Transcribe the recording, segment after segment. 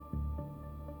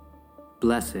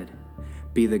Blessed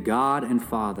be the God and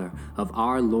Father of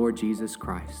our Lord Jesus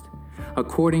Christ.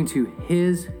 According to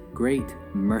his great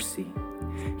mercy,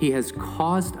 he has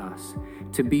caused us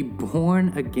to be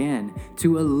born again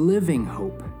to a living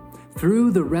hope through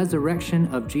the resurrection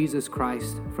of Jesus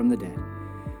Christ from the dead,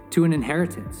 to an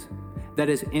inheritance that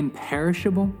is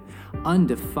imperishable,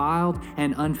 undefiled,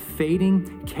 and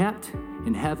unfading, kept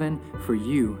in heaven for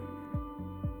you,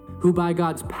 who by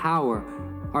God's power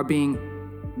are being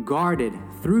guarded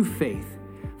through faith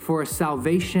for a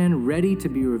salvation ready to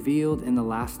be revealed in the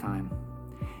last time.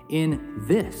 In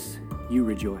this you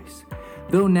rejoice,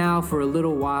 though now for a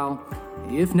little while,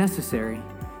 if necessary,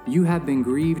 you have been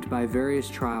grieved by various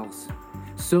trials,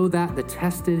 so that the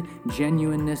tested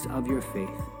genuineness of your faith,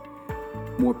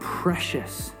 more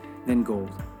precious than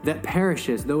gold, that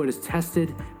perishes though it is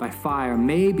tested by fire,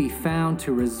 may be found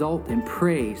to result in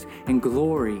praise and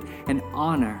glory and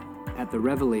honor at the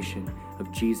revelation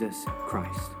of Jesus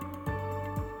Christ.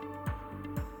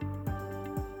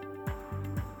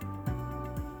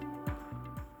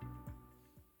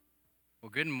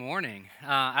 Good morning.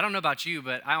 I don't know about you,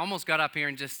 but I almost got up here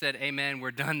and just said, amen,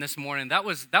 we're done this morning. That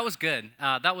was good.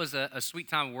 That was a sweet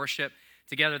time of worship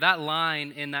together. That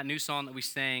line in that new song that we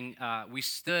sang, we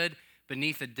stood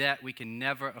beneath a debt we can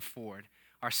never afford.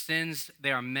 Our sins,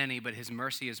 they are many, but his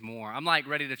mercy is more. I'm like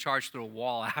ready to charge through a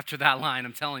wall after that line.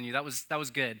 I'm telling you, that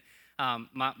was good.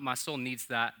 My soul needs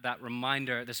that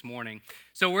reminder this morning.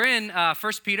 So we're in 1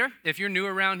 Peter. If you're new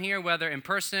around here, whether in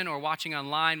person or watching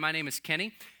online, my name is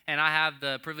Kenny, and I have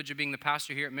the privilege of being the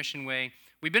pastor here at Mission Way.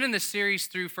 We've been in this series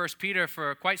through 1 Peter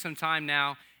for quite some time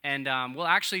now, and we'll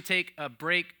actually take a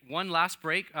break, one last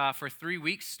break for 3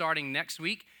 weeks starting next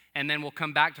week, and then we'll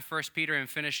come back to 1 Peter and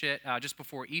finish it just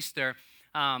before Easter.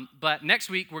 But next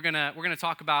week, we're gonna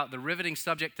talk about the riveting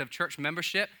subject of church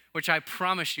membership, which I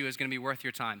promise you is gonna be worth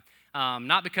your time.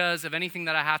 Not because of anything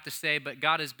that I have to say, but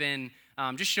God has been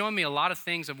just showing me a lot of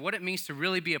things of what it means to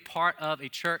really be a part of a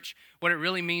church, what it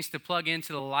really means to plug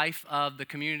into the life of the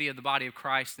community of the body of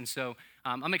Christ. And so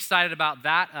I'm excited about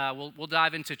that. We'll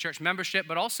dive into church membership,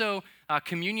 but also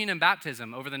communion and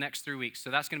baptism over the next 3 weeks. So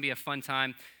that's going to be a fun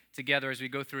time together as we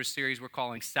go through a series we're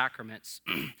calling Sacraments.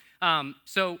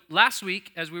 So last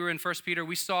week, as we were in 1 Peter,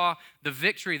 we saw the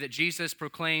victory that Jesus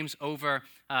proclaims over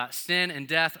sin and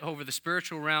death, over the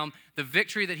spiritual realm, the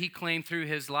victory that he claimed through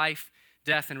his life,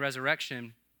 death, and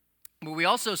resurrection. But we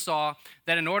also saw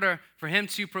that in order for him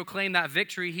to proclaim that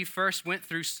victory, he first went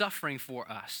through suffering for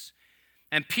us.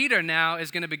 And Peter now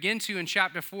is going to begin to, in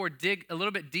chapter 4, dig a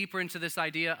little bit deeper into this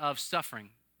idea of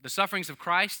suffering, the sufferings of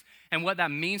Christ and what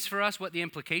that means for us, what the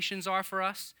implications are for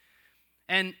us.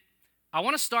 And I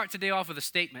want to start today off with a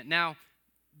statement. Now,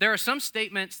 there are some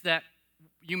statements that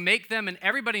you make them and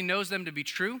everybody knows them to be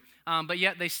true, but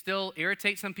yet they still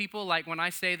irritate some people. Like when I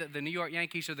say that the New York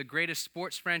Yankees are the greatest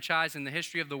sports franchise in the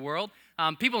history of the world,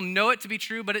 people know it to be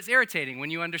true, but it's irritating when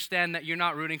you understand that you're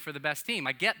not rooting for the best team.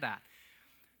 I get that.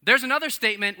 There's another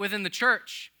statement within the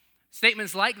church,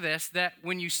 statements like this, that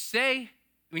when you say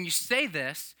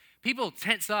this, people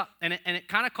tense up and it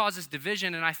kind of causes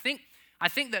division. And I think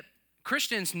that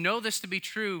Christians know this to be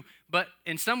true, but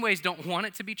in some ways don't want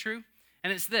it to be true.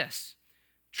 And it's this: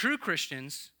 true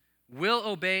Christians will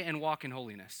obey and walk in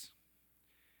holiness.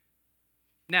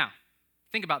 Now,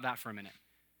 think about that for a minute.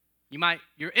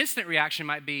 Your instant reaction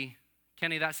might be,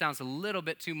 Kenny, that sounds a little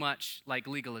bit too much like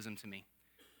legalism to me.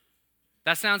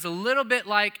 That sounds a little bit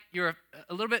like the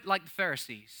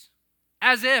Pharisees.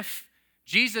 As if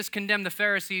Jesus condemned the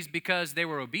Pharisees because they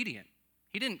were obedient.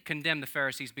 He didn't condemn the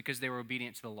Pharisees because they were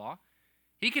obedient to the law.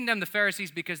 He condemned the Pharisees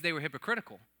because they were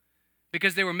hypocritical,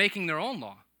 because they were making their own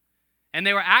law. And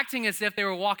they were acting as if they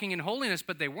were walking in holiness,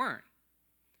 but they weren't.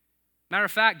 Matter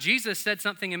of fact, Jesus said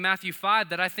something in Matthew 5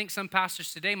 that I think some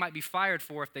pastors today might be fired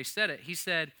for if they said it. He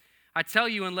said, I tell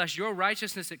you, unless your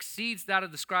righteousness exceeds that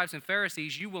of the scribes and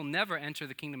Pharisees, you will never enter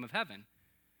the kingdom of heaven.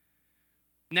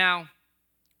 Now,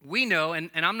 we know, and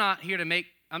I'm not here to make,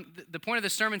 the point of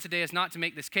this sermon today is not to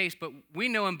make this case, but we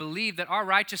know and believe that our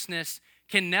righteousness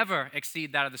can never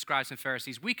exceed that of the scribes and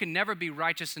Pharisees. We can never be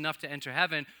righteous enough to enter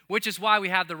heaven, which is why we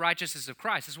have the righteousness of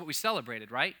Christ. That's what we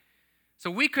celebrated, right?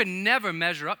 So we could never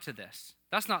measure up to this.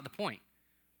 That's not the point.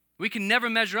 We can never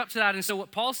measure up to that. And so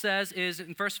what Paul says is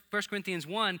in 1 Corinthians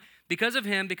 1, because of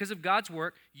him, because of God's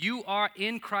work, you are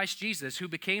in Christ Jesus, who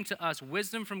became to us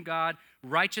wisdom from God,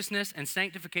 righteousness and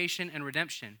sanctification and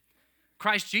redemption.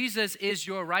 Christ Jesus is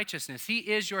your righteousness. He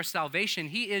is your salvation.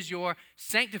 He is your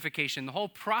sanctification. The whole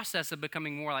process of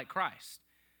becoming more like Christ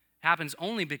happens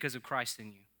only because of Christ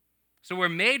in you. So we're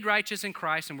made righteous in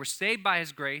Christ and we're saved by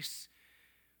his grace,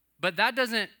 but that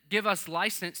doesn't give us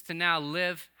license to now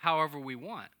live however we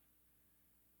want.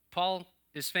 Paul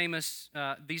is famous,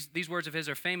 these words of his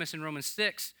are famous in Romans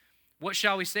 6. What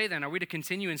shall we say then? Are we to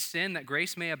continue in sin that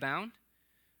grace may abound?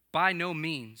 By no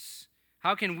means.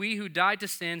 How can we who died to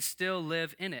sin still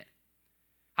live in it?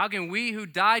 How can we who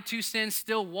died to sin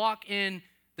still walk in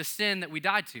the sin that we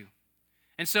died to?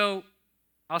 And so,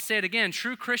 I'll say it again,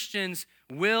 true Christians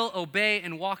will obey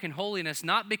and walk in holiness,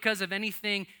 not because of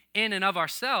anything in and of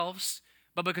ourselves,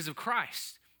 but because of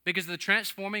Christ, because of the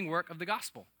transforming work of the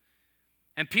gospel.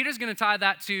 And Peter's going to tie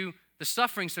that to the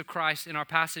sufferings of Christ in our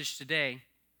passage today.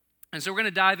 And so we're going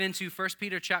to dive into 1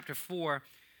 Peter chapter 4,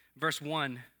 verse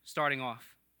 1, starting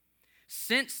off.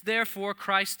 Since therefore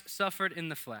Christ suffered in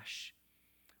the flesh,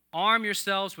 arm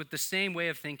yourselves with the same way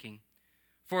of thinking.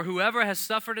 For whoever has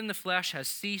suffered in the flesh has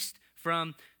ceased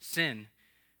from sin.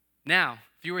 Now,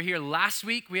 if you were here last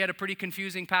week, we had a pretty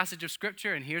confusing passage of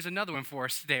Scripture, and here's another one for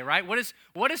us today, right? What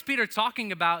is Peter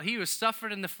talking about? He who has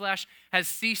suffered in the flesh has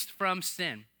ceased from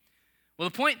sin. Well,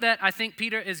 the point that I think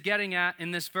Peter is getting at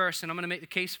in this verse, and I'm going to make the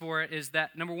case for it, is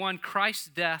that, number one, Christ's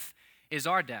death is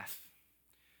our death.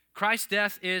 Christ's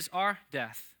death is our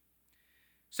death.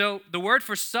 So the word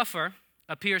for suffer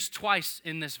appears twice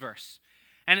in this verse.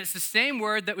 And it's the same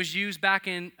word that was used back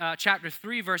in chapter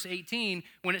 3, verse 18,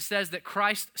 when it says that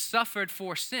Christ suffered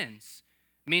for sins,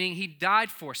 meaning he died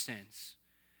for sins.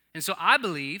 And so I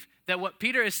believe that what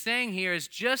Peter is saying here is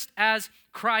just as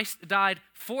Christ died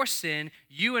for sin,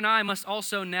 you and I must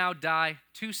also now die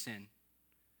to sin.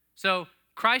 So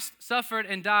Christ suffered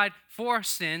and died for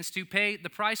sins to pay the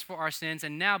price for our sins,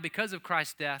 and now because of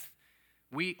Christ's death,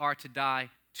 we are to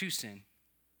die to sin.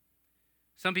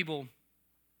 Some people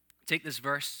take this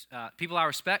verse, people I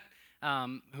respect,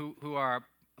 who are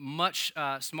much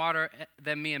smarter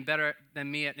than me and better than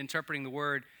me at interpreting the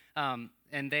word,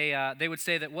 and they would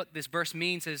say that what this verse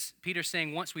means is Peter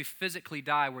saying once we physically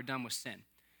die, we're done with sin.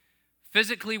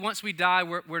 Physically, once we die,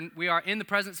 we are in the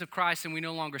presence of Christ and we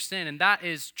no longer sin, and that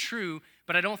is true,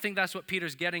 but I don't think that's what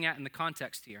Peter's getting at in the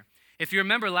context here. If you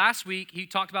remember last week, he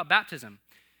talked about baptism.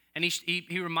 And he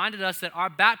reminded us that our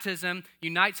baptism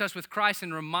unites us with Christ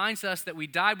and reminds us that we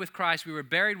died with Christ, we were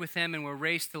buried with him, and were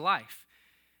raised to life.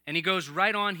 And he goes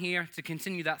right on here to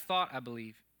continue that thought, I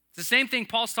believe. It's the same thing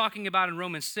Paul's talking about in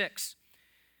Romans 6.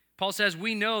 Paul says,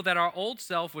 we know that our old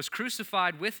self was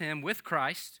crucified with him, with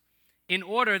Christ, in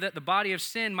order that the body of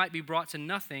sin might be brought to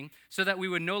nothing, so that we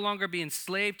would no longer be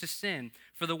enslaved to sin.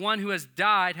 For the one who has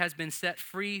died has been set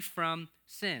free from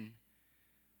sin.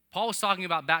 Paul was talking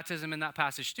about baptism in that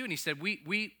passage too, and he said,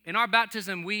 we in our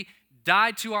baptism, we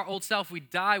died to our old self. We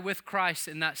die with Christ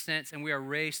in that sense, and we are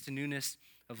raised to newness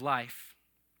of life.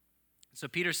 So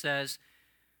Peter says,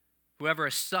 whoever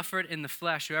has suffered in the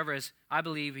flesh, whoever has, I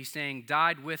believe he's saying,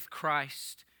 died with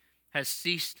Christ, has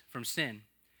ceased from sin.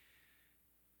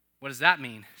 What does that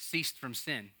mean, ceased from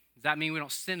sin? Does that mean we don't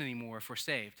sin anymore if we're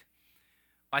saved?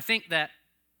 I think that,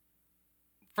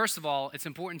 first of all, it's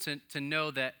important to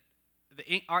know that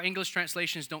our English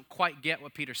translations don't quite get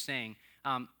what Peter's saying.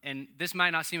 And this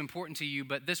might not seem important to you,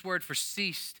 but this word for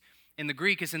ceased in the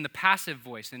Greek is in the passive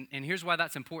voice. And here's why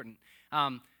that's important.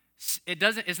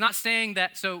 It's not saying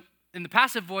that, so in the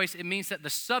passive voice, it means that the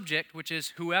subject, which is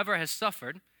whoever has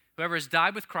suffered, whoever has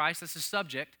died with Christ, that's the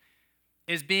subject,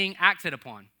 is being acted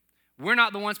upon. We're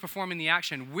not the ones performing the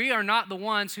action. We are not the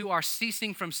ones who are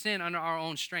ceasing from sin under our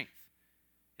own strength.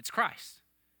 It's Christ.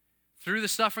 Through the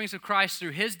sufferings of Christ,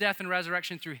 through his death and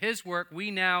resurrection, through his work, we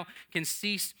now can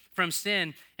cease from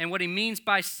sin. And what he means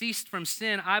by ceased from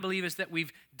sin, I believe, is that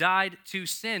we've died to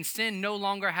sin. Sin no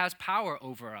longer has power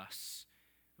over us.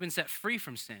 We've been set free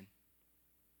from sin.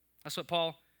 That's what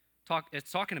Paul is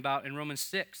talking about in Romans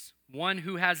 6. One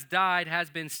who has died has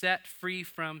been set free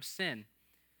from sin.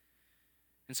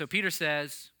 And so Peter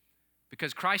says,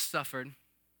 because Christ suffered,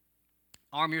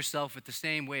 arm yourself with the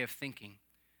same way of thinking.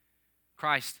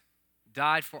 Christ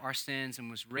died for our sins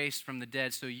and was raised from the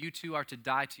dead, so you too are to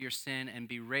die to your sin and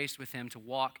be raised with him to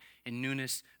walk in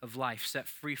newness of life, set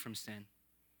free from sin.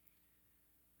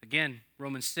 Again,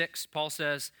 Romans 6, Paul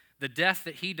says, the death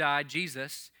that he died,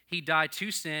 Jesus, he died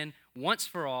to sin once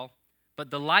for all, but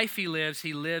the life he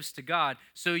lives to God.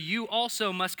 So you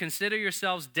also must consider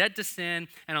yourselves dead to sin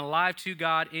and alive to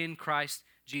God in Christ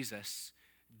Jesus.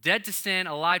 Dead to sin,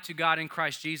 alive to God in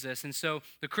Christ Jesus. And so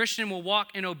the Christian will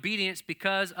walk in obedience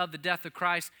because of the death of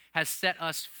Christ has set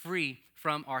us free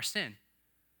from our sin.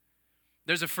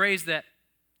 There's a phrase that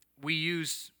we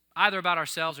use either about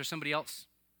ourselves or somebody else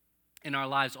in our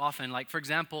lives often. Like, for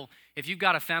example, if you've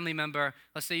got a family member,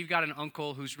 let's say you've got an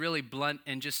uncle who's really blunt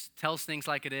and just tells things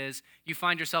like it is, you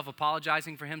find yourself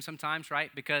apologizing for him sometimes, right?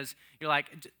 Because you're like,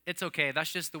 it's okay,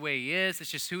 that's just the way he is,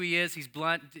 it's just who he is, he's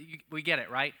blunt, we get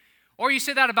it, right? Or you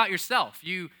say that about yourself.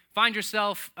 You find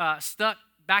yourself stuck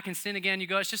back in sin again, you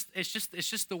go, it's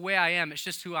just the way I am. It's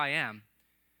just who I am.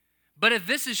 But if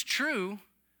this is true,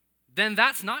 then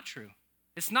that's not true.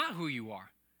 It's not who you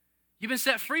are. You've been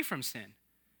set free from sin.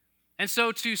 And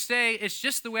so to say it's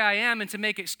just the way I am and to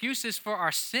make excuses for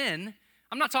our sin,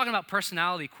 I'm not talking about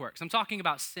personality quirks. I'm talking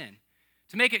about sin.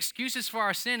 To make excuses for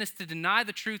our sin is to deny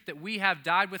the truth that we have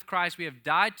died with Christ, we have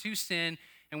died to sin,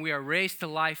 and we are raised to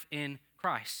life in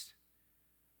Christ.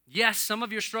 Yes, some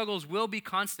of your struggles will be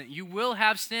constant. You will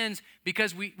have sins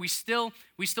because we still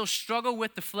struggle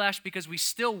with the flesh because we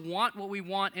still want what we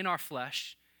want in our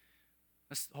flesh.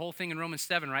 That's the whole thing in Romans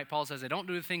 7, right? Paul says, I don't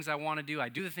do the things I want to do. I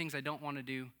do the things I don't want to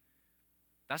do.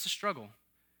 That's a struggle.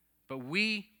 But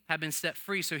we have been set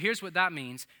free. So here's what that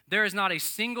means. There is not a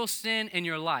single sin in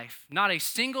your life, not a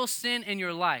single sin in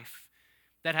your life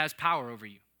that has power over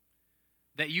you,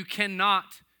 that you cannot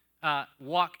that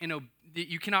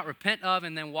you cannot repent of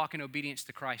and then walk in obedience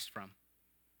to Christ from.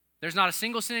 There's not a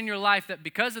single sin in your life that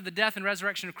because of the death and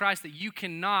resurrection of Christ that you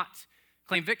cannot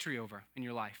claim victory over in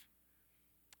your life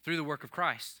through the work of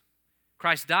Christ.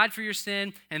 Christ died for your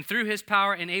sin, and through his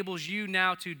power enables you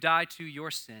now to die to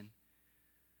your sin.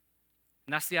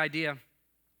 And that's the idea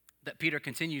that Peter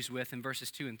continues with in verses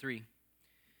 2 and 3.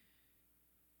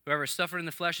 Whoever has suffered in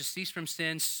the flesh has ceased from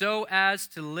sin so as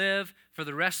to live for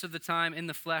the rest of the time in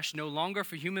the flesh, no longer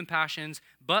for human passions,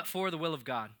 but for the will of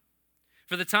God.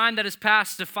 For the time that is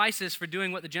past suffices for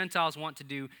doing what the Gentiles want to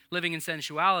do, living in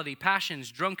sensuality,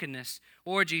 passions, drunkenness,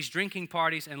 orgies, drinking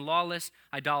parties, and lawless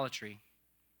idolatry.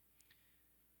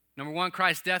 Number one,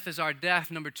 Christ's death is our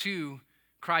death. Number two,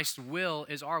 Christ's will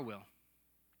is our will.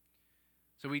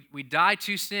 So we die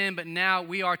to sin, but now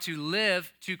we are to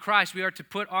live to Christ. We are to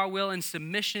put our will in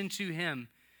submission to him.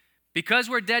 Because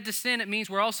we're dead to sin, it means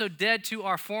we're also dead to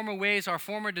our former ways, our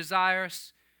former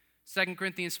desires. 2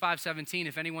 Corinthians 5:17,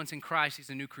 if anyone's in Christ,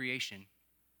 he's a new creation.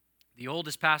 The old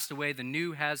has passed away, the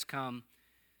new has come.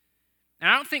 And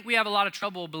I don't think we have a lot of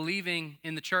trouble believing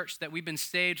in the church that we've been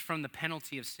saved from the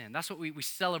penalty of sin. That's what we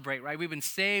celebrate, right? We've been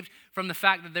saved from the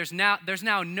fact that there's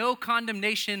now no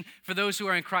condemnation for those who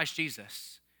are in Christ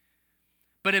Jesus.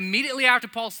 But immediately after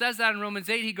Paul says that in Romans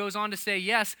 8, he goes on to say,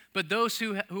 yes, but those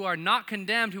who are not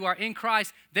condemned, who are in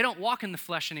Christ, they don't walk in the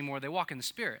flesh anymore, they walk in the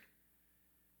Spirit.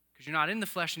 Because you're not in the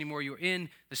flesh anymore, you're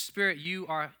in the Spirit. You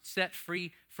are set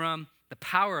free from the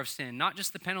power of sin, not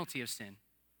just the penalty of sin.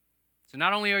 So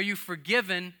not only are you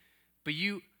forgiven, but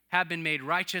you have been made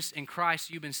righteous in Christ.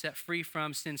 You've been set free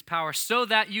from sin's power so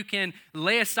that you can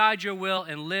lay aside your will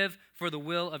and live for the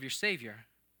will of your Savior.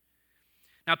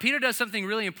 Now, Peter does something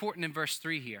really important in verse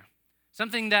 3 here,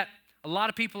 something that a lot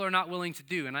of people are not willing to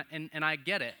do, and I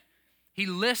get it. He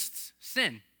lists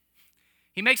sin.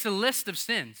 He makes a list of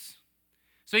sins.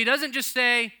 So he doesn't just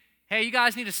say, hey, you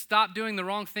guys need to stop doing the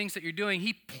wrong things that you're doing.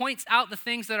 He points out the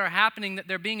things that are happening that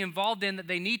they're being involved in that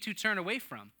they need to turn away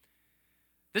from.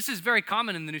 This is very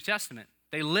common in the New Testament.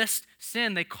 They list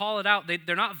sin, they call it out.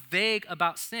 They're not vague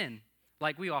about sin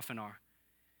like we often are.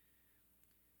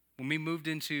 When we moved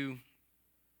into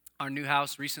our new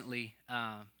house recently,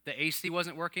 the AC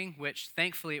wasn't working, which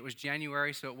thankfully it was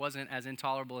January, so it wasn't as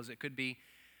intolerable as it could be.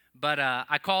 But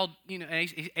I called an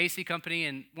AC company,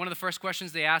 and one of the first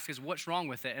questions they ask is, what's wrong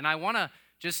with it? And I want to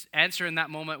just answer in that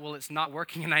moment, well, it's not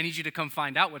working, and I need you to come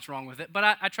find out what's wrong with it. But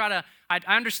I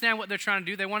understand what they're trying to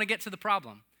do. They want to get to the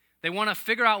problem. They want to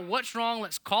figure out what's wrong.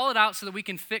 Let's call it out so that we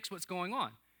can fix what's going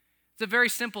on. It's a very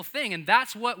simple thing, and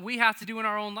that's what we have to do in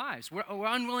our own lives. We're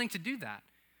unwilling to do that.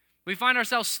 We find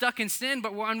ourselves stuck in sin,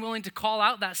 but we're unwilling to call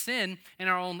out that sin in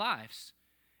our own lives.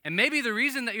 And maybe the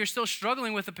reason that you're still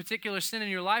struggling with a particular sin in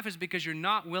your life is because you're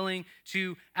not willing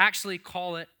to actually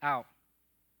call it out.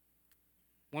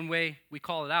 One way we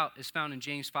call it out is found in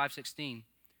James 5:16.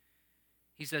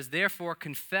 He says, therefore,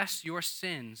 confess your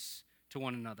sins to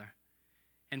one another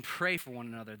and pray for one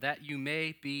another that you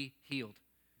may be healed.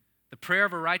 The prayer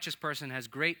of a righteous person has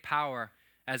great power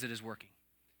as it is working.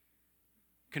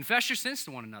 Confess your sins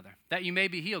to one another, that you may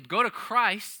be healed. Go to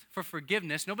Christ for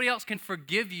forgiveness. Nobody else can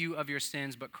forgive you of your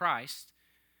sins but Christ.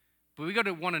 But we go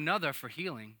to one another for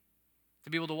healing, to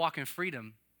be able to walk in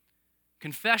freedom.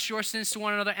 Confess your sins to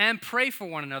one another and pray for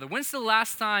one another. When's the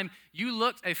last time you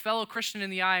looked a fellow Christian in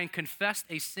the eye and confessed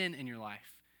a sin in your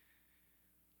life?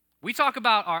 We talk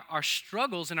about our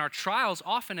struggles and our trials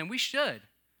often, and we should.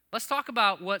 Let's talk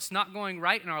about what's not going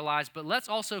right in our lives, but let's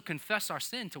also confess our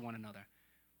sin to one another.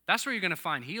 That's where you're going to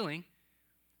find healing.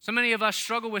 So many of us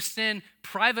struggle with sin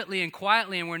privately and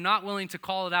quietly, and we're not willing to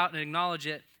call it out and acknowledge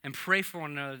it and pray for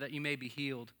one another that you may be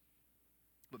healed.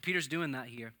 But Peter's doing that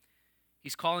here.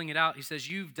 He's calling it out. He says,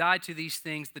 you've died to these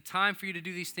things. The time for you to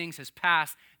do these things has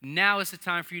passed. Now is the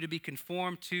time for you to be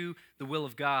conformed to the will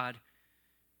of God.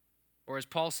 Or as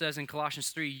Paul says in Colossians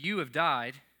 3, you have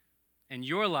died, and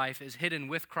your life is hidden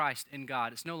with Christ in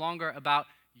God. It's no longer about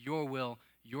your will,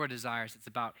 your desires. It's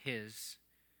about his.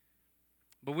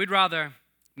 But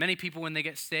many people, when they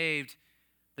get saved,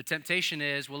 the temptation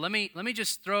is, well, let me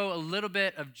just throw a little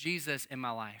bit of Jesus in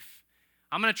my life.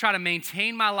 I'm going to try to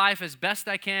maintain my life as best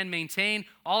I can, maintain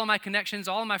all of my connections,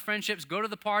 all of my friendships, go to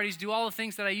the parties, do all the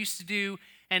things that I used to do,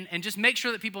 and just make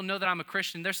sure that people know that I'm a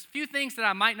Christian. There's a few things that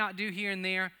I might not do here and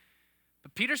there,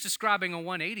 but Peter's describing a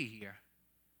 180 here.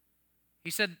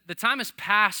 He said, the time has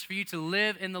passed for you to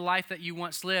live in the life that you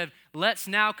once lived. Let's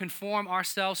now conform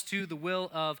ourselves to the will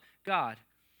of God.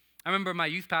 I remember my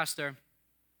youth pastor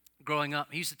growing up,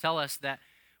 he used to tell us that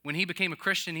when he became a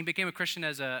Christian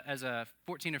as a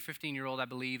 14 or 15-year-old, I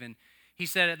believe, and he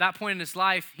said at that point in his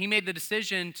life, he made the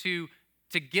decision to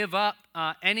give up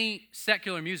any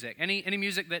secular music, any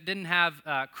music that didn't have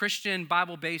Christian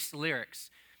Bible-based lyrics.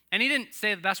 And he didn't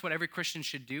say that that's what every Christian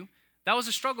should do. That was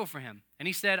a struggle for him. And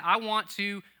he said, I want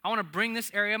to bring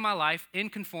this area of my life in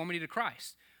conformity to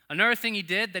Christ. Another thing he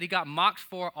did that he got mocked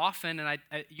for often, and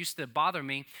it used to bother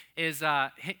me, is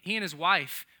he and his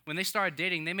wife, when they started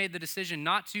dating, they made the decision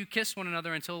not to kiss one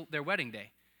another until their wedding day.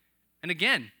 And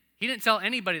again, he didn't tell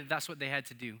anybody that that's what they had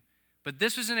to do. But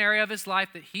this was an area of his life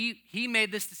that he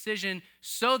made this decision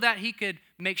so that he could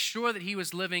make sure that he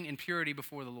was living in purity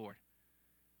before the Lord.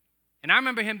 And I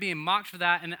remember him being mocked for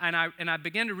that, and I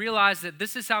began to realize that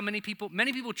this is how many people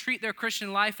treat their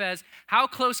Christian life as, how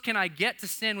close can I get to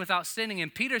sin without sinning?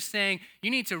 And Peter's saying, you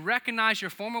need to recognize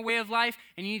your former way of life,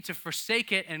 and you need to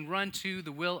forsake it and run to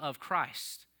the will of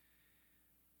Christ.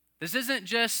 This isn't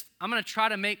just, I'm going to try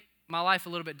to make my life a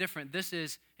little bit different. This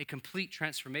is a complete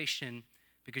transformation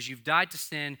because you've died to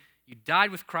sin, you died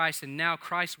with Christ, and now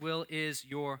Christ's will is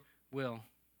your will.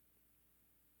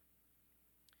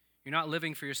 You're not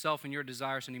living for yourself and your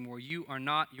desires anymore. You are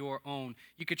not your own.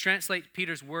 You could translate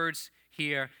Peter's words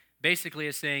here basically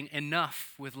as saying,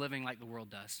 enough with living like the world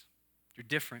does. You're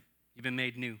different. You've been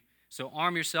made new. So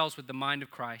arm yourselves with the mind of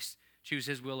Christ. Choose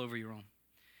his will over your own.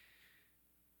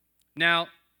 Now,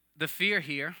 the fear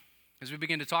here, as we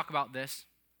begin to talk about this,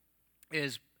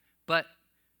 is, but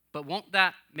won't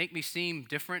that make me seem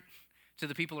different to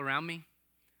the people around me?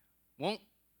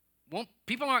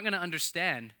 People aren't going to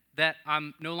understand that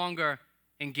I'm no longer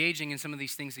engaging in some of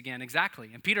these things again. Exactly.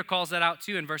 And Peter calls that out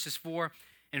too in verses 4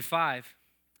 and 5.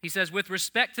 He says, with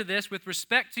respect to this, with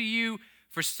respect to you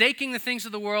forsaking the things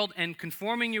of the world and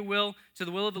conforming your will to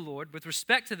the will of the Lord, with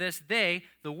respect to this, they,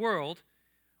 the world,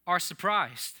 are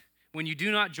surprised when you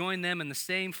do not join them in the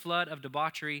same flood of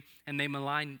debauchery and they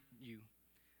malign you.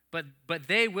 But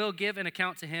they will give an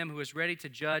account to him who is ready to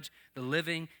judge the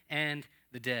living and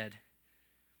the dead.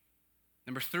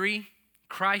 Number 3,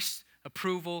 Christ's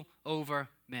approval over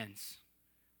men's.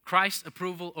 Christ's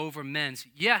approval over men's.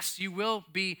 Yes, you will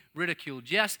be ridiculed.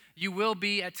 Yes, you will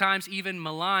be at times even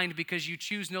maligned because you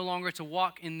choose no longer to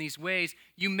walk in these ways.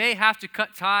 You may have to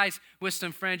cut ties with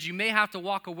some friends. You may have to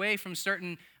walk away from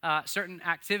certain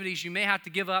activities. You may have to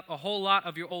give up a whole lot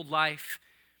of your old life,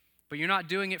 but you're not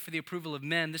doing it for the approval of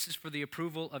men. This is for the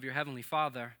approval of your Heavenly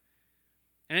Father.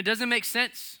 And it doesn't make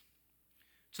sense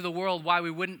to the world why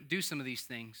we wouldn't do some of these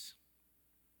things.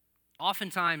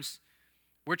 Oftentimes,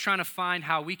 we're trying to find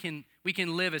how we can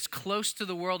live as close to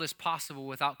the world as possible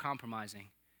without compromising.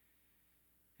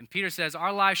 And Peter says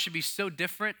our lives should be so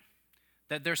different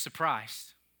that they're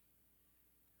surprised.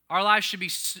 Our lives should be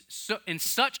in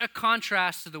such a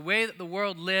contrast to the way that the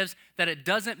world lives that it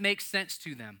doesn't make sense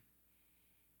to them,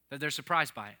 that they're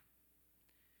surprised by it.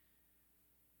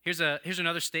 Here's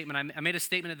another statement. I made a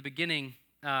statement at the beginning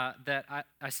that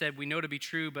I said we know to be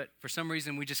true, but for some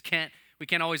reason we can't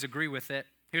always agree with it.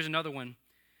 Here's another one.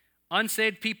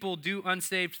 Unsaved people do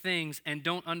unsaved things and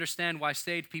don't understand why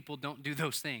saved people don't do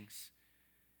those things.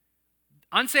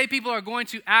 Unsaved people are going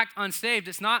to act unsaved.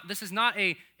 This is not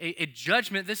a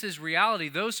judgment. This is reality.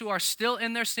 Those who are still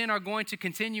in their sin are going to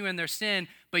continue in their sin,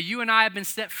 but you and I have been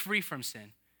set free from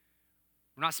sin.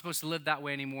 We're not supposed to live that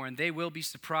way anymore, and they will be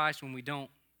surprised when we don't.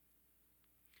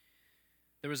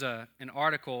 There was an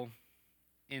article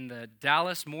in the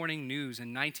Dallas Morning News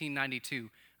in 1992.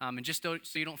 And just so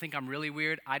you don't think I'm really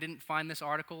weird, I didn't find this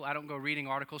article. I don't go reading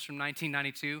articles from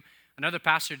 1992. Another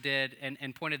pastor did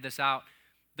and pointed this out.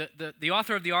 The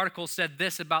author of the article said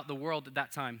this about the world at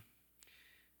that time.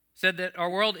 Said that our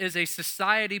world is a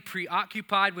society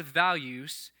preoccupied with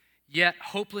values, yet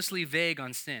hopelessly vague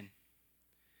on sin.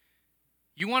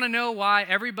 You want to know why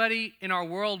everybody in our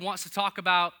world wants to talk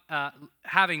about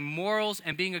having morals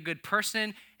and being a good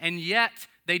person, and yet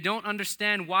they don't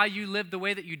understand why you live the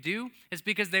way that you do? It's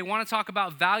because they want to talk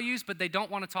about values, but they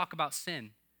don't want to talk about sin.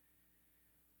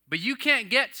 But you can't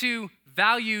get to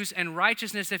values and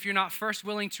righteousness if you're not first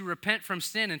willing to repent from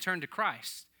sin and turn to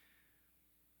Christ.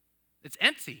 It's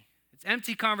empty. It's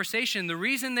empty conversation. The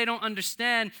reason they don't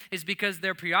understand is because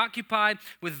they're preoccupied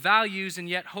with values and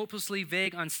yet hopelessly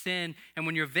vague on sin. And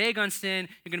when you're vague on sin,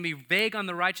 you're going to be vague on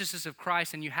the righteousness of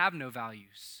Christ, and you have no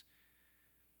values.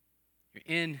 You're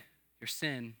in your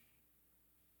sin.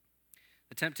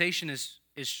 The temptation is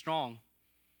strong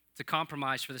to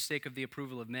compromise for the sake of the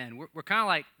approval of men. We're kind of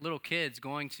like little kids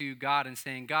going to God and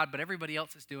saying, God, but everybody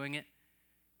else is doing it.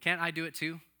 Can't I do it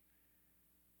too?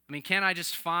 I mean, can't I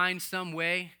just find some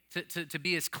way to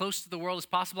be as close to the world as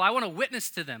possible? I want to witness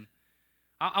to them.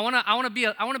 I want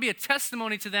to be a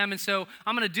testimony to them, and so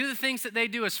I'm going to do the things that they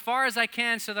do as far as I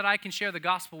can so that I can share the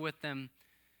gospel with them.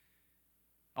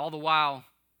 All the while,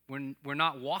 we're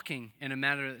not walking in a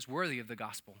manner that's worthy of the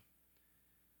gospel.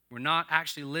 We're not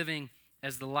actually living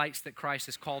as the lights that Christ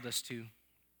has called us to.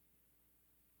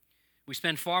 We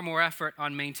spend far more effort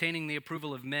on maintaining the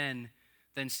approval of men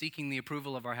than seeking the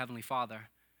approval of our Heavenly Father.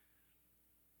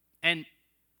 And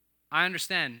I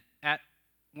understand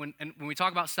when we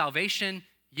talk about salvation,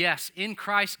 yes, in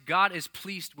Christ, God is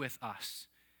pleased with us.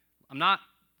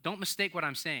 Don't mistake what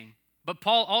I'm saying. But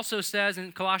Paul also says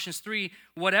in Colossians 3,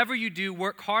 whatever you do,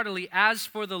 work heartily as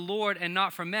for the Lord and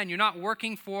not for men. You're not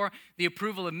working for the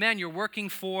approval of men. You're working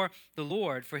for the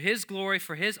Lord, for his glory,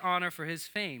 for his honor, for his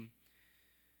fame.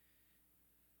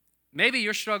 Maybe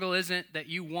your struggle isn't that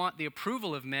you want the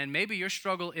approval of men. Maybe your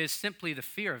struggle is simply the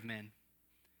fear of men.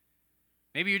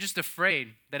 Maybe you're just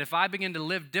afraid that if I begin to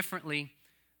live differently,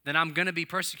 then I'm going to be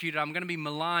persecuted, I'm going to be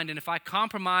maligned, and if I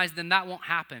compromise, then that won't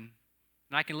happen.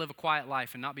 And I can live a quiet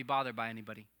life and not be bothered by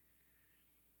anybody.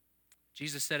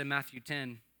 Jesus said in Matthew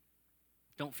 10,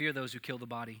 don't fear those who kill the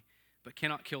body, but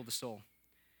cannot kill the soul.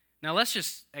 Now let's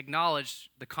just acknowledge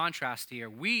the contrast here.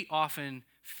 We often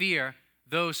fear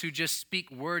those who just speak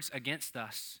words against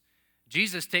us.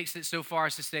 Jesus takes it so far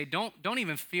as to say, don't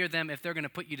even fear them if they're going to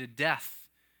put you to death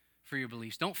for your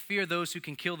beliefs. Don't fear those who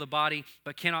can kill the body,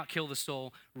 but cannot kill the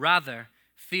soul. Rather,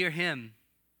 fear him,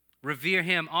 revere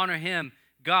him, honor him,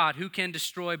 God, who can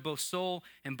destroy both soul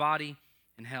and body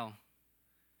in hell.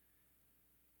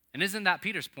 And isn't that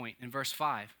Peter's point in verse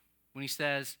 5 when he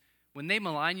says, when they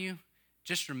malign you,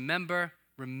 just remember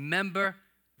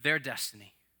their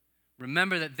destiny.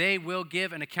 Remember that they will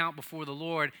give an account before the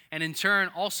Lord, and in turn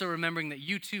also remembering that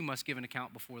you too must give an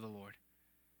account before the Lord.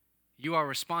 You are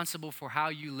responsible for how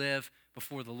you live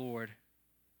before the Lord,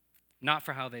 not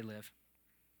for how they live.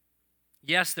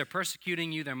 Yes, they're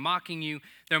persecuting you, they're mocking you,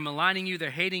 they're maligning you, they're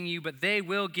hating you, but they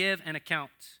will give an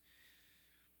account.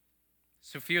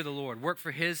 So fear the Lord, work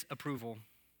for his approval.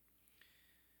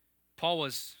 Paul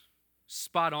was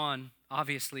spot on,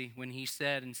 obviously, when he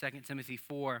said in 2 Timothy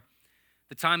 4,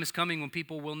 the time is coming when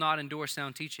people will not endure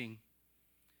sound teaching,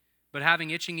 but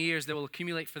having itching ears, they will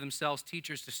accumulate for themselves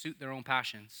teachers to suit their own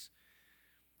passions.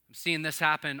 I'm seeing this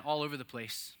happen all over the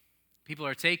place. People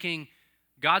are taking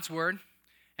God's word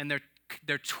and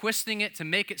they're twisting it to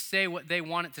make it say what they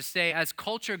want it to say. As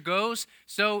culture goes,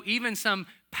 so even some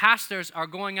pastors are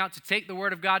going out to take the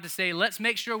word of God to say, let's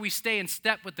make sure we stay in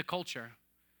step with the culture.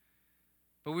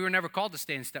 But we were never called to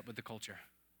stay in step with the culture.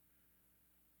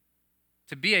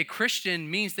 To be a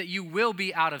Christian means that you will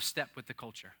be out of step with the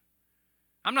culture.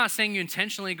 I'm not saying you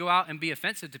intentionally go out and be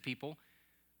offensive to people.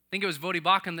 I think it was Vodi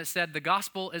Bakum that said, the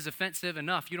gospel is offensive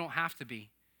enough. You don't have to be,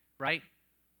 right?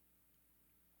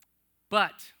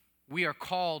 But we are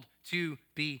called to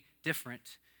be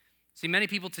different. See, many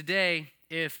people today,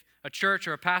 if a church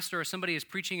or a pastor or somebody is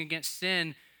preaching against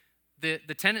sin, the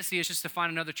tendency is just to find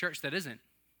another church that isn't.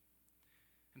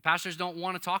 And pastors don't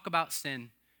want to talk about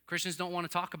sin. Christians don't want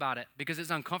to talk about it because it's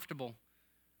uncomfortable.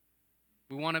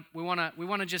 We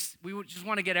just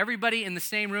want to get everybody in the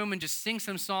same room and just sing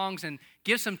some songs and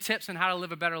give some tips on how to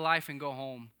live a better life and go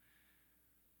home.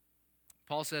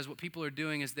 Paul says what people are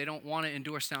doing is they don't want to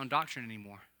endure sound doctrine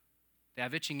anymore. They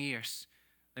have itching ears.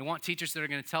 They want teachers that are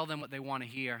going to tell them what they want to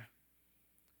hear.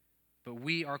 But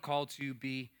we are called to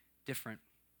be different.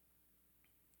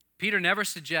 Peter never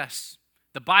suggests,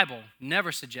 the Bible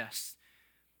never suggests,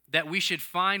 that we should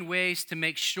find ways to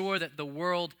make sure that the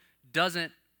world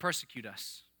doesn't persecute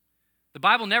us. The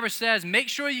Bible never says, make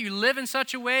sure you live in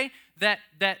such a way that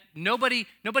nobody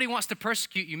wants to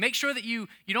persecute you. Make sure that you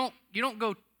don't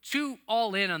go too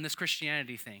all in on this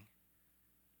Christianity thing.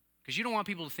 because you don't want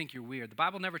people to think you're weird. The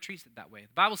Bible never treats it that way.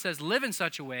 The Bible says live in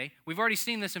such a way, we've already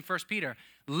seen this in 1 Peter,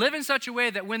 live in such a way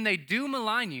that when they do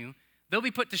malign you, they'll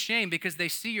be put to shame because they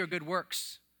see your good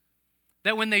works.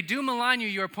 That when they do malign you,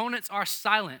 your opponents are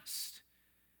silenced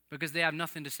because they have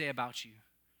nothing to say about you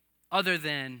other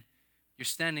than you're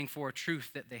standing for a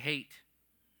truth that they hate.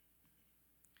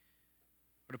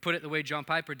 Or to put it the way John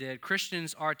Piper did,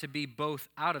 Christians are to be both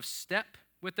out of step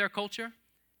with their culture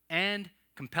and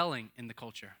compelling in the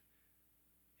culture.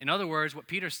 In other words, what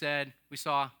Peter said, we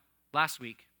saw last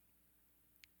week.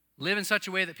 Live in such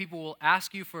a way that people will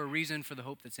ask you for a reason for the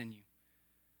hope that's in you.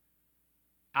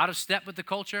 Out of step with the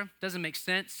culture, doesn't make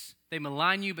sense. They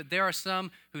malign you, but there are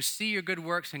some who see your good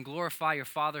works and glorify your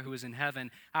Father who is in heaven.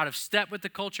 Out of step with the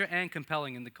culture and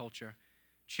compelling in the culture.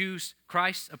 Choose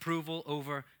Christ's approval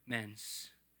over men's.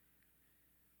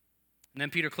 And then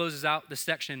Peter closes out this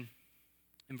section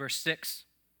in verse 6.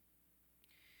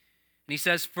 And he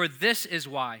says, for this is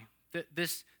why,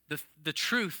 the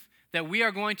truth that we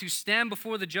are going to stand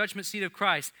before the judgment seat of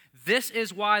Christ, this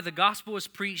is why the gospel is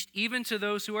preached even to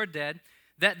those who are dead,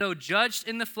 that though judged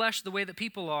in the flesh the way that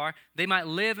people are, they might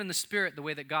live in the spirit the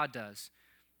way that God does.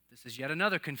 This is yet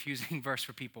another confusing verse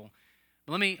for people.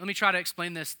 But let me try to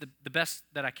explain this the best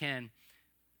that I can.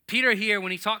 Peter here,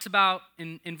 when he talks about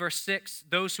in verse 6,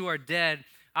 those who are dead,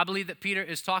 I believe that Peter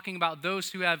is talking about those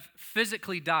who have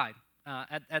physically died.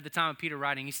 At the time of Peter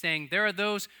writing, he's saying there are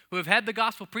those who have had the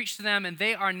gospel preached to them and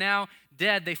they are now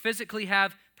dead. They physically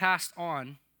have passed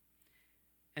on.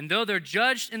 And though they're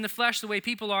judged in the flesh the way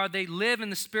people are, they live in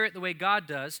the spirit the way God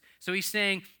does. So he's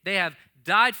saying they have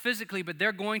died physically, but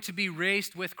they're going to be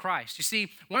raised with Christ. You see,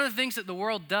 one of the things that the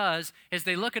world does is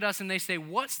they look at us and they say,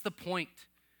 what's the point?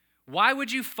 Why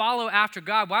would you follow after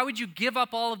God? Why would you give up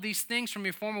all of these things from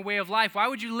your former way of life? Why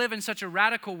would you live in such a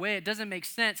radical way? It doesn't make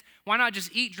sense. Why not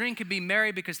just eat, drink, and be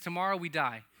merry because tomorrow we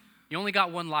die? You only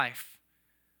got one life.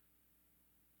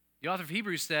 The author of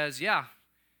Hebrews says, yeah,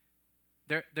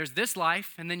 there's this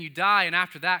life, and then you die, and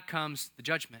after that comes the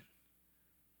judgment.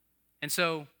 And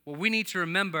so what we need to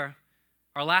remember,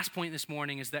 our last point this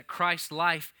morning, is that Christ's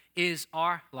life is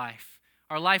our life.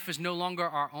 Our life is no longer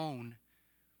our own.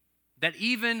 That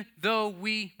even though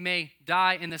we may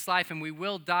die in this life, and we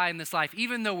will die in this life,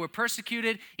 even though we're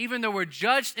persecuted, even though we're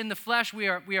judged in the flesh,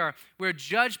 we're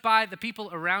judged by the people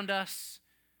around us,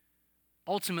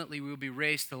 ultimately we will be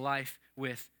raised to life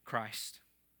with Christ.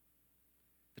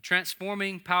 The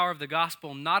transforming power of the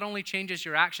gospel not only changes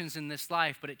your actions in this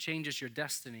life, but it changes your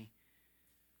destiny.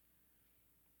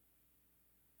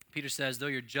 Peter says, though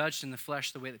you're judged in the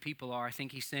flesh the way that people are, I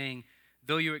think he's saying,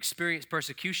 though you experience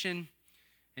persecution,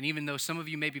 and even though some of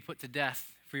you may be put to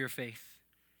death for your faith,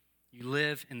 you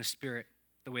live in the Spirit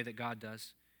the way that God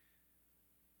does.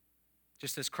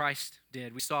 Just as Christ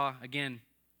did. We saw, again,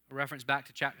 a reference back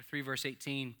to chapter 3, verse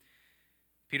 18.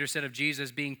 Peter said of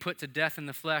Jesus being put to death in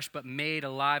the flesh, but made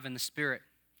alive in the Spirit.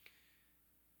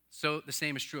 So the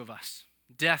same is true of us.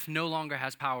 Death no longer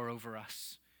has power over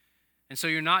us. And so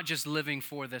you're not just living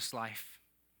for this life.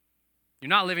 You're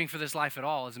not living for this life at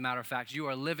all, as a matter of fact. You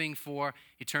are living for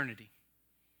eternity.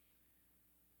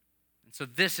 So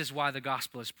this is why the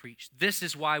gospel is preached. This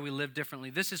is why we live differently.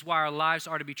 This is why our lives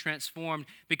are to be transformed,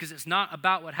 because it's not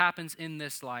about what happens in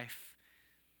this life.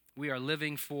 We are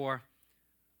living for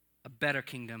a better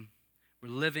kingdom. We're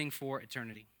living for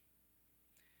eternity.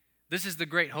 This is the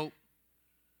great hope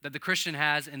that the Christian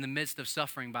has in the midst of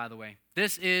suffering, by the way.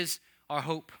 This is our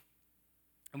hope.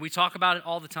 And we talk about it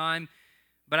all the time,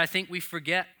 but I think we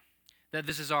forget that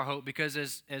this is our hope, because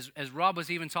as Rob was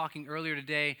even talking earlier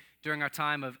today during our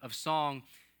time of song,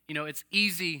 you know, it's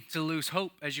easy to lose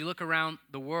hope as you look around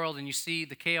the world and you see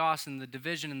the chaos and the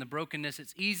division and the brokenness.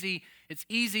 It's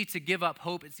easy to give up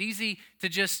hope. It's easy to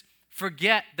just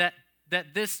forget that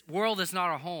this world is not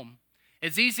our home.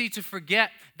 It's easy to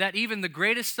forget that even the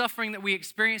greatest suffering that we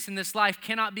experience in this life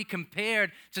cannot be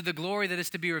compared to the glory that is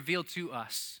to be revealed to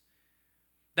us.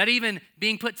 That even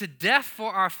being put to death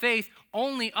for our faith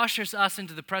only ushers us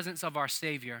into the presence of our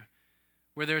Savior,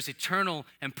 where there's eternal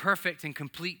and perfect and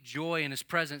complete joy in His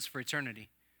presence for eternity.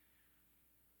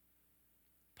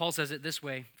 Paul says it this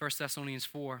way, 1 Thessalonians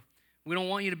 4. We don't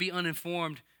want you to be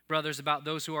uninformed, brothers, about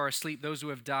those who are asleep, those who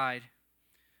have died,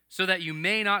 so that you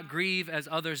may not grieve as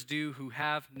others do who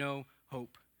have no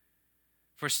hope.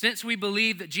 For since we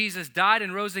believe that Jesus died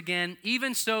and rose again,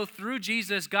 even so through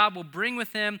Jesus, God will bring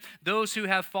with Him those who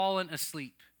have fallen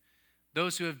asleep,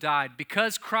 those who have died.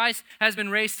 Because Christ has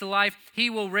been raised to life, He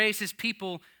will raise His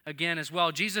people again as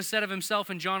well. Jesus said of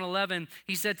Himself in John 11,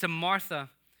 He said to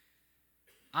Martha,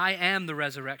 I am the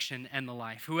resurrection and the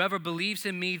life. Whoever believes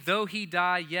in me, though he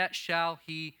die, yet shall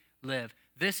he live.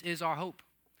 This is our hope.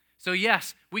 So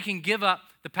yes, we can give up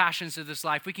the passions of this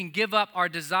life. We can give up our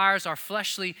desires, our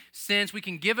fleshly sins. We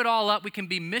can give it all up. We can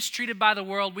be mistreated by the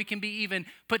world. We can be even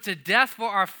put to death for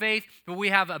our faith, but we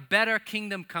have a better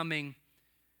kingdom coming.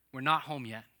 We're not home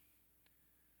yet.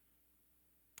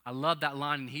 I love that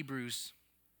line in Hebrews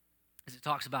as it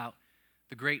talks about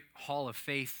the great hall of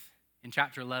faith in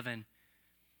chapter 11.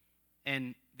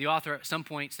 And the author at some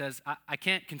point says, I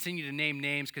can't continue to name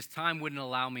names because time wouldn't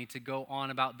allow me to go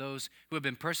on about those who have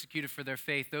been persecuted for their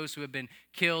faith, those who have been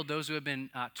killed, those who have been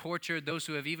tortured, those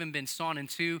who have even been sawn in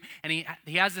two. And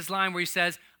he has this line where he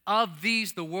says, of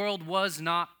these the world was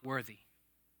not worthy,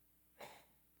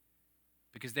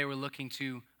 because they were looking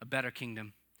to a better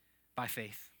kingdom by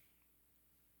faith.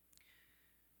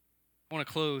 I want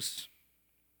to close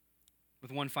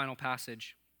with one final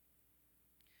passage.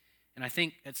 And I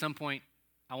think at some point,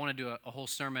 I want to do a whole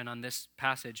sermon on this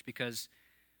passage because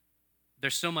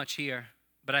there's so much here,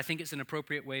 but I think it's an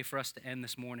appropriate way for us to end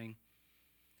this morning.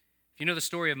 If you know the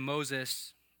story of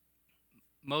Moses,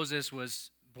 Moses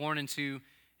was born into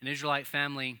an Israelite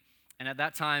family, and at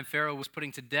that time, Pharaoh was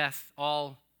putting to death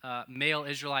all male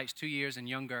Israelites 2 years and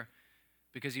younger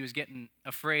because he was getting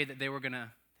afraid that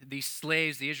these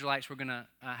slaves, the Israelites, were going to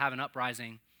have an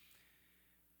uprising.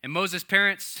 And Moses'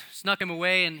 parents snuck him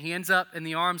away, and he ends up in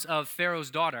the arms of Pharaoh's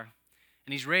daughter,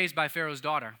 and he's raised by Pharaoh's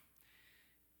daughter.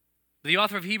 The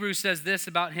author of Hebrews says this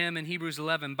about him in Hebrews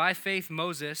 11, by faith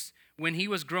Moses, when he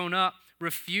was grown up,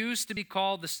 refused to be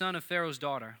called the son of Pharaoh's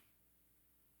daughter,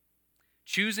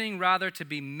 choosing rather to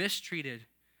be mistreated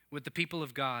with the people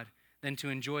of God than to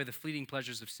enjoy the fleeting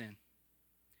pleasures of sin.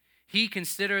 He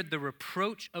considered the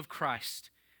reproach of Christ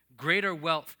greater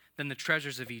wealth than the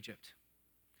treasures of Egypt,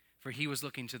 for he was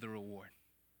looking to the reward.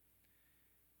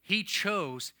 He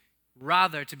chose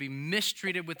rather to be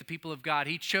mistreated with the people of God.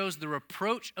 He chose the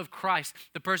reproach of Christ,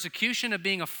 the persecution of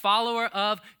being a follower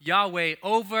of Yahweh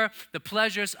over the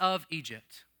pleasures of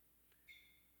Egypt,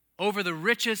 over the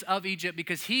riches of Egypt,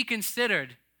 because he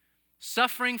considered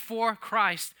suffering for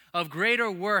Christ of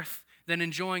greater worth than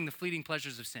enjoying the fleeting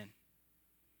pleasures of sin.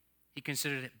 He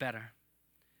considered it better.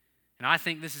 And I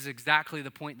think this is exactly the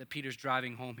point that Peter's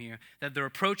driving home here, that the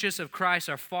reproaches of Christ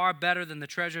are far better than the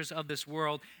treasures of this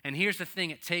world. And here's the thing,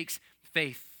 it takes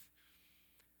faith.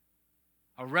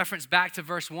 I'll reference back to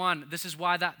verse 1. This is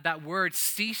why that word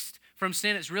ceased from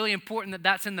sin. It's really important that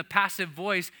that's in the passive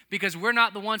voice, because we're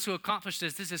not the ones who accomplish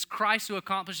this. This is Christ who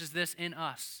accomplishes this in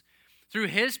us. Through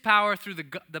his power, through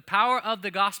the power of the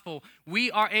gospel,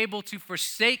 we are able to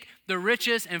forsake the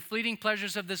riches and fleeting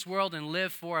pleasures of this world and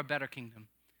live for a better kingdom.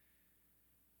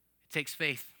 It takes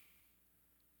faith.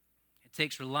 It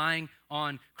takes relying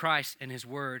on Christ and his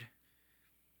word.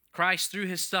 Christ, through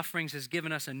his sufferings, has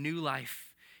given us a new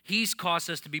life. He's caused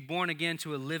us to be born again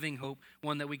to a living hope,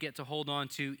 one that we get to hold on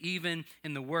to even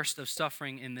in the worst of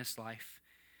suffering in this life.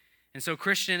 And so,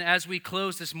 Christian, as we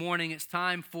close this morning, it's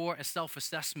time for a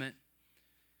self-assessment.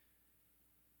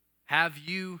 Have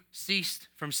you ceased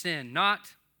from sin?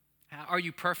 Not, are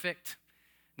you perfect?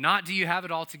 Not, do you have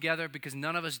it all together? Because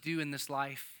none of us do in this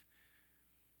life.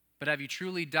 But have you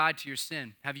truly died to your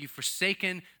sin? Have you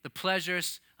forsaken the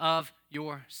pleasures of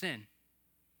your sin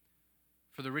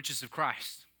for the riches of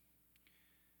Christ?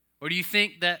 Or do you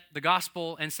think that the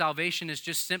gospel and salvation is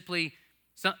just simply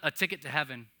a ticket to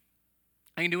heaven?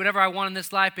 I can do whatever I want in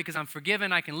this life because I'm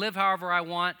forgiven. I can live however I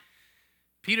want.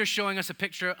 Peter's showing us a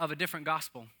picture of a different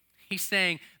gospel. He's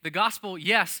saying the gospel,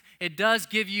 yes, it does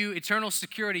give you eternal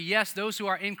security. Yes, those who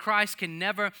are in Christ can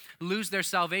never lose their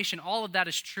salvation. All of that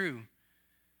is true.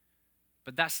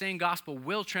 But that same gospel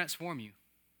will transform you.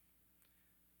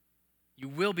 You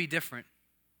will be different.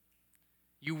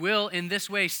 You will, in this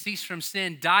way, cease from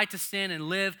sin, die to sin, and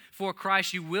live for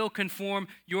Christ. You will conform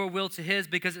your will to his,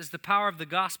 because it's the power of the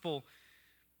gospel,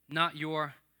 not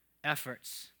your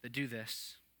efforts, that do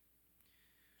this.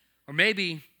 Or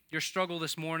maybe your struggle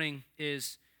this morning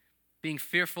is being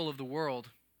fearful of the world,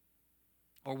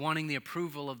 or wanting the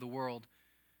approval of the world,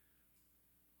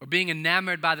 or being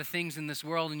enamored by the things in this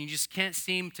world, and you just can't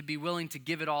seem to be willing to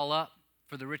give it all up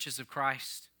for the riches of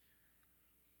Christ.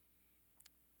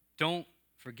 Don't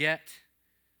forget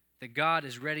that God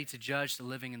is ready to judge the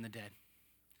living and the dead.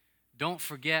 Don't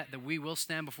forget that we will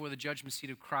stand before the judgment seat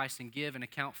of Christ and give an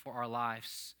account for our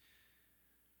lives.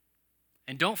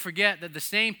 And don't forget that the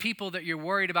same people that you're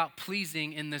worried about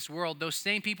pleasing in this world, those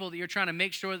same people that you're trying to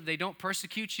make sure that they don't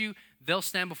persecute you, they'll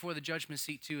stand before the judgment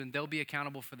seat too, and they'll be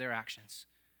accountable for their actions.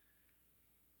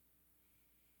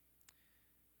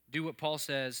 Do what Paul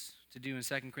says to do in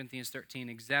 2 Corinthians 13.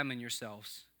 Examine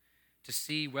yourselves to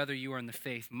see whether you are in the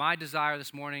faith. My desire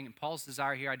this morning, and Paul's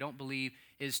desire here, I don't believe,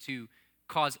 is to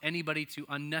cause anybody to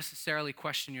unnecessarily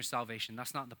question your salvation.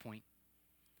 That's not the point.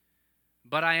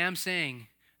 But I am saying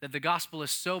that the gospel is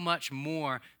so much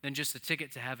more than just a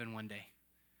ticket to heaven one day.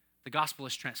 The gospel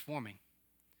is transforming.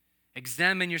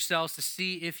 Examine yourselves to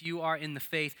see if you are in the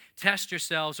faith. Test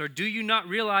yourselves, or do you not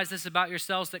realize this about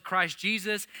yourselves, that Christ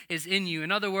Jesus is in you?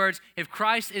 In other words, if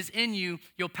Christ is in you,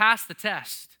 you'll pass the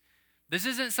test. This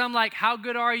isn't some like, how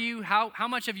good are you? How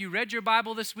much have you read your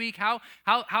Bible this week? How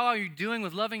are you doing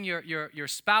with loving your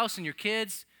spouse and your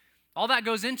kids? All that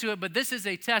goes into it, but this is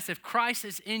a test. If Christ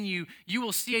is in you, you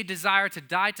will see a desire to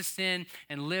die to sin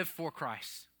and live for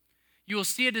Christ. You will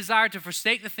see a desire to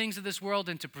forsake the things of this world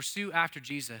and to pursue after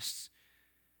Jesus.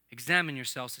 Examine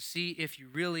yourselves to see if you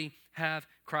really have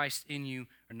Christ in you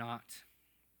or not.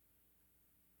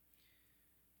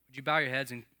 Would you bow your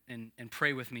heads and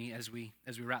pray with me as we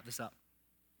wrap this up?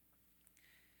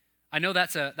 I know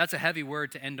that's a heavy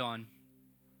word to end on.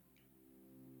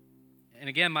 And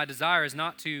again, my desire is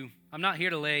I'm not here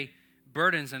to lay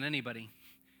burdens on anybody.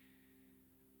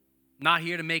 I'm not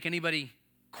here to make anybody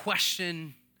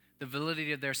question the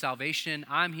validity of their salvation.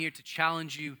 I'm here to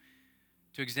challenge you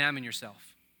to examine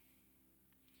yourself.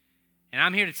 And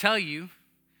I'm here to tell you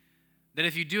that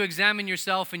if you do examine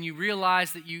yourself and you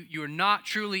realize that you are not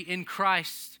truly in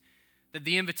Christ, that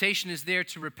the invitation is there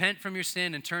to repent from your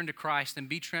sin and turn to Christ and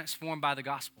be transformed by the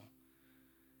gospel.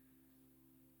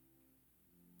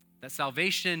 That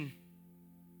salvation,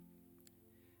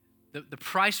 the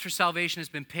price for salvation has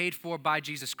been paid for by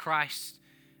Jesus Christ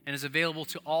and is available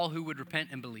to all who would repent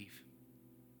and believe.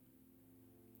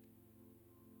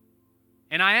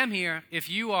 And I am here if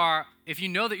you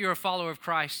know that you're a follower of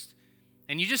Christ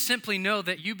and you just simply know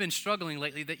that you've been struggling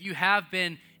lately, that you have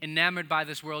been enamored by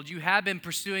this world, you have been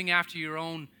pursuing after your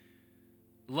own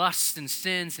lusts and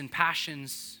sins and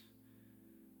passions,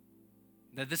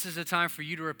 that this is a time for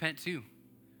you to repent too.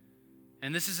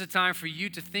 And this is a time for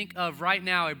you to think of right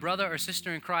now a brother or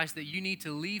sister in Christ that you need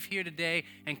to leave here today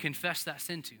and confess that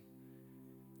sin to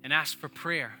and ask for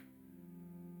prayer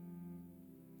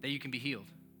that you can be healed.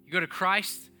 You go to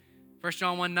Christ, 1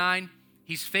 John 1:9,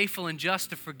 he's faithful and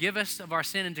just to forgive us of our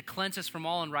sin and to cleanse us from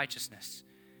all unrighteousness.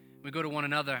 We go to one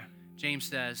another, James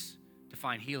says, to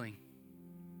find healing.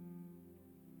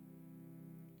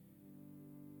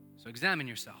 So examine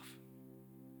yourself.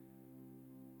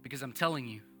 Because I'm telling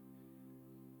you,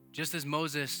 just as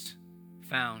Moses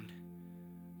found,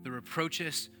 the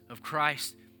reproaches of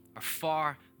Christ are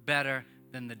far better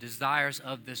than the desires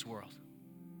of this world.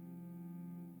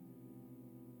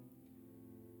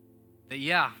 That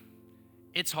yeah,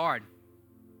 it's hard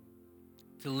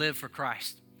to live for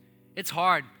Christ. It's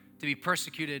hard to be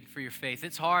persecuted for your faith.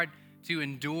 It's hard to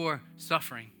endure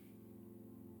suffering.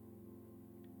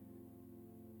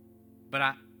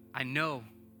 But I know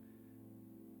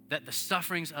that the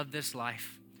sufferings of this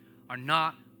life are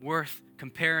not worth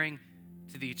comparing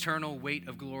to the eternal weight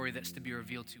of glory that's to be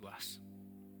revealed to us.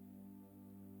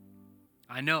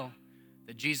 I know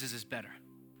that Jesus is better.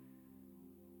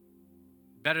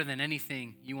 Better than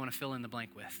anything you want to fill in the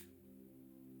blank with.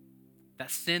 That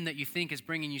sin that you think is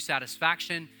bringing you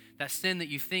satisfaction, that sin that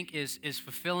you think is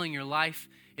fulfilling your life,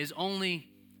 is only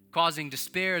causing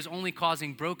despair, is only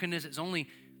causing brokenness, it's only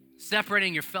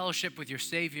separating your fellowship with your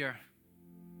Savior.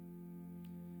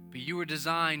 But you were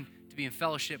designed to be in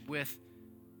fellowship with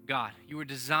God. You were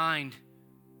designed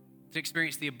to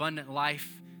experience the abundant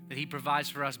life that He provides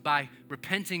for us by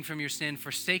repenting from your sin,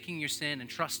 forsaking your sin, and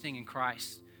trusting in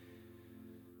Christ.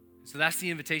 So that's the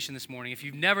invitation this morning. If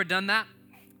you've never done that,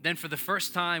 then for the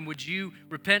first time, would you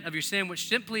repent of your sin, which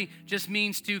simply just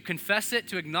means to confess it,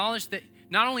 to acknowledge that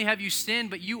not only have you sinned,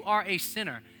 but you are a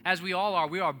sinner, as we all are.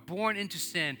 We are born into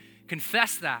sin.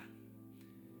 Confess that.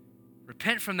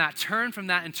 Repent from that, turn from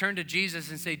that, and turn to Jesus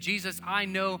and say, Jesus, I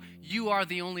know you are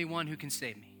the only one who can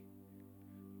save me.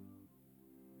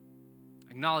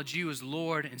 Acknowledge you as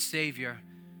Lord and Savior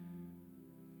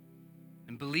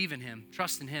and believe in Him,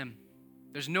 trust in Him.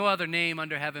 There's no other name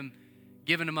under heaven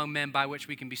given among men by which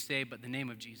we can be saved but the name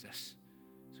of Jesus.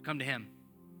 So come to Him.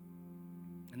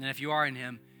 And then if you are in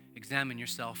Him, examine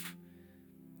yourself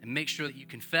and make sure that you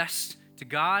confess to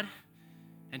God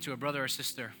and to a brother or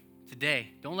sister today.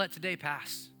 Don't let today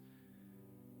pass.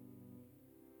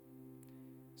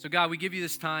 So God, we give you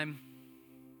this time.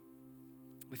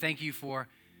 We thank you for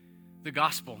the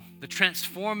gospel, the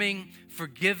transforming,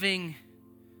 forgiving,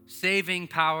 saving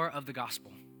power of the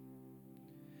gospel.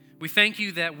 We thank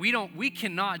you that we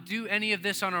cannot do any of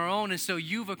this on our own, and so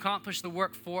you've accomplished the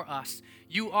work for us.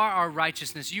 You are our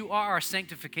righteousness. You are our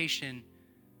sanctification.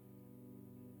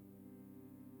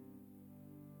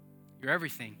 You're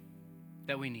everything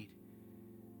that we need.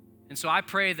 And so I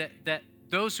pray that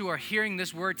those who are hearing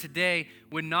this word today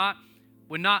would not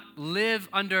live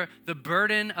under the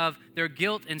burden of their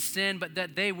guilt and sin, but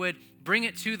that they would bring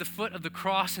it to the foot of the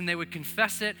cross and they would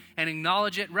confess it and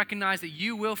acknowledge it, recognize that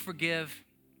you will forgive.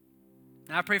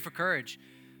 And I pray for courage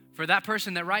for that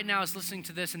person that right now is listening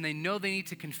to this and they know they need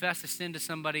to confess a sin to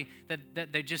somebody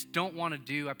that they just don't want to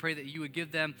do. I pray that you would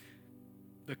give them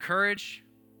the courage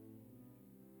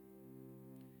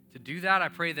to do that. I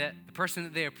pray that the person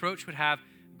that they approach would have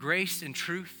grace and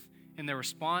truth in their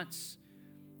response.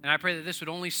 And I pray that this would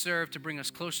only serve to bring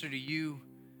us closer to you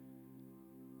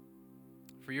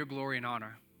for your glory and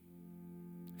honor.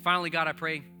 Finally, God, I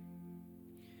pray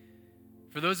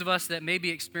for those of us that may be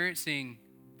experiencing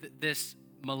this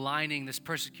maligning, this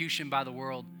persecution by the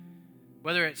world,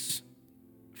 whether it's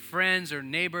friends or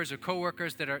neighbors or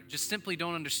coworkers that are just simply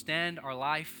don't understand our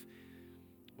life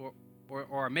or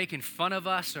are making fun of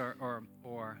us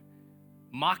or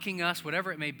mocking us,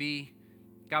 whatever it may be.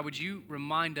 God, would you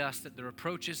remind us that the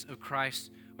reproaches of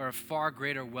Christ are of far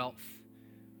greater wealth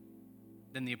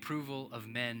than the approval of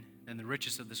men, than the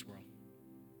riches of this world.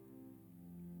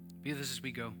 Be with us as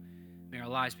we go. May our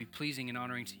lives be pleasing and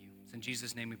honoring to you. It's in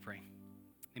Jesus' name we pray.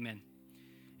 Amen.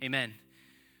 Amen.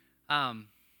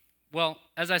 Well,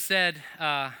 as I said,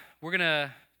 we're going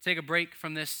to take a break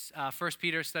from this 1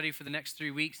 Peter study for the next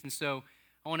 3 weeks. And so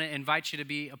I want to invite you to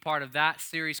be a part of that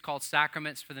series called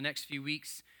Sacraments for the next few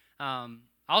weeks.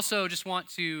 Also, just want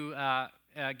to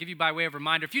give you by way of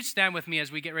reminder, if you'd stand with me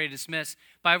as we get ready to dismiss,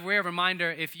 by way of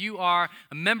reminder, if you are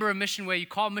a member of Mission Way, you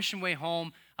call Mission Way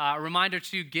home, a reminder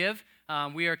to give.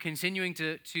 We are continuing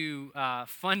to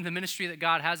fund the ministry that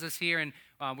God has us here, and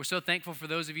we're so thankful for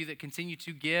those of you that continue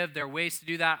to give. There are ways to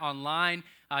do that online.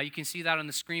 You can see that on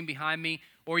the screen behind me,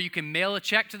 or you can mail a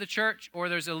check to the church, or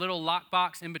there's a little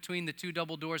lockbox in between the 2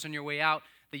 double doors on your way out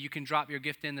that you can drop your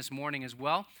gift in this morning as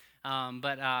well.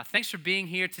 But thanks for being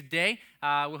here today.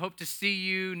 We hope to see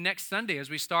you next Sunday as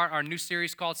we start our new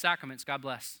series called Sacraments. God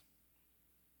bless.